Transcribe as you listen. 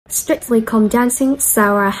Strictly Come Dancing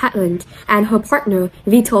Sarah and her partner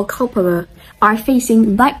Vito are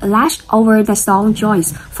facing backlash over the song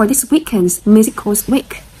Joyce for this weekend's Musicals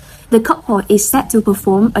Week. The couple is set to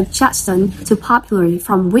perform adjacent to Popular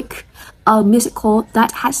from Week, a musical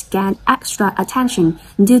that has gained extra attention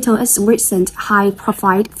due to its recent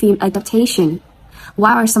high-profile film adaptation.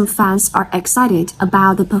 While some fans are excited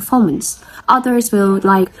about the performance, others feel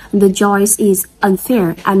like the Joyce is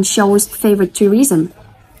unfair and shows favoritism.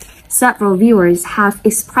 Several viewers have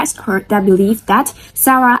expressed their belief that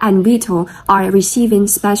Sarah and Vito are receiving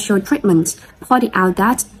special treatment, pointing out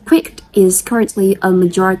that Quick is currently a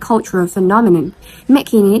major cultural phenomenon,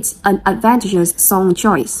 making it an advantageous song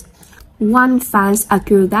choice. One fan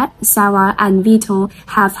argued that Sarah and Vito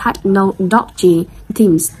have had no dodgy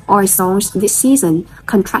themes or songs this season,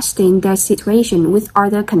 contrasting their situation with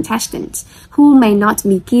other contestants, who may not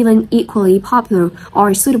be given equally popular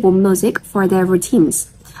or suitable music for their routines.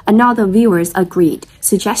 Another viewers agreed,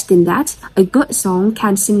 suggesting that a good song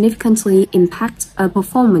can significantly impact a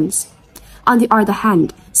performance. On the other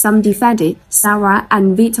hand, some defended Sarah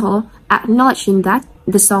and Vito, acknowledging that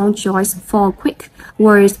the song choice for Quick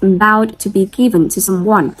was bound to be given to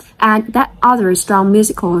someone, and that other strong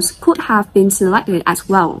musicals could have been selected as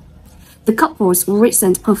well. The couple's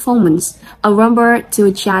recent performance, A Rumble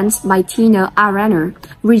to Chance by Tina Arena,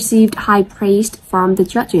 received high praise from the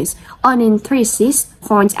judges, earning 36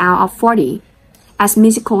 points out of 40. As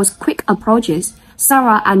musicals Quick approaches,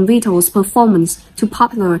 Sarah and Vito's performance to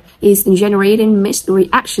Popular is generating mixed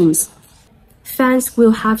reactions. Fans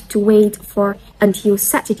will have to wait until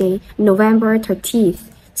Saturday, November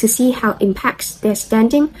 30th, to see how it impacts their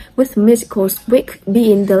standing, with Musicals Week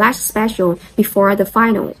being the last special before the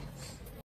final.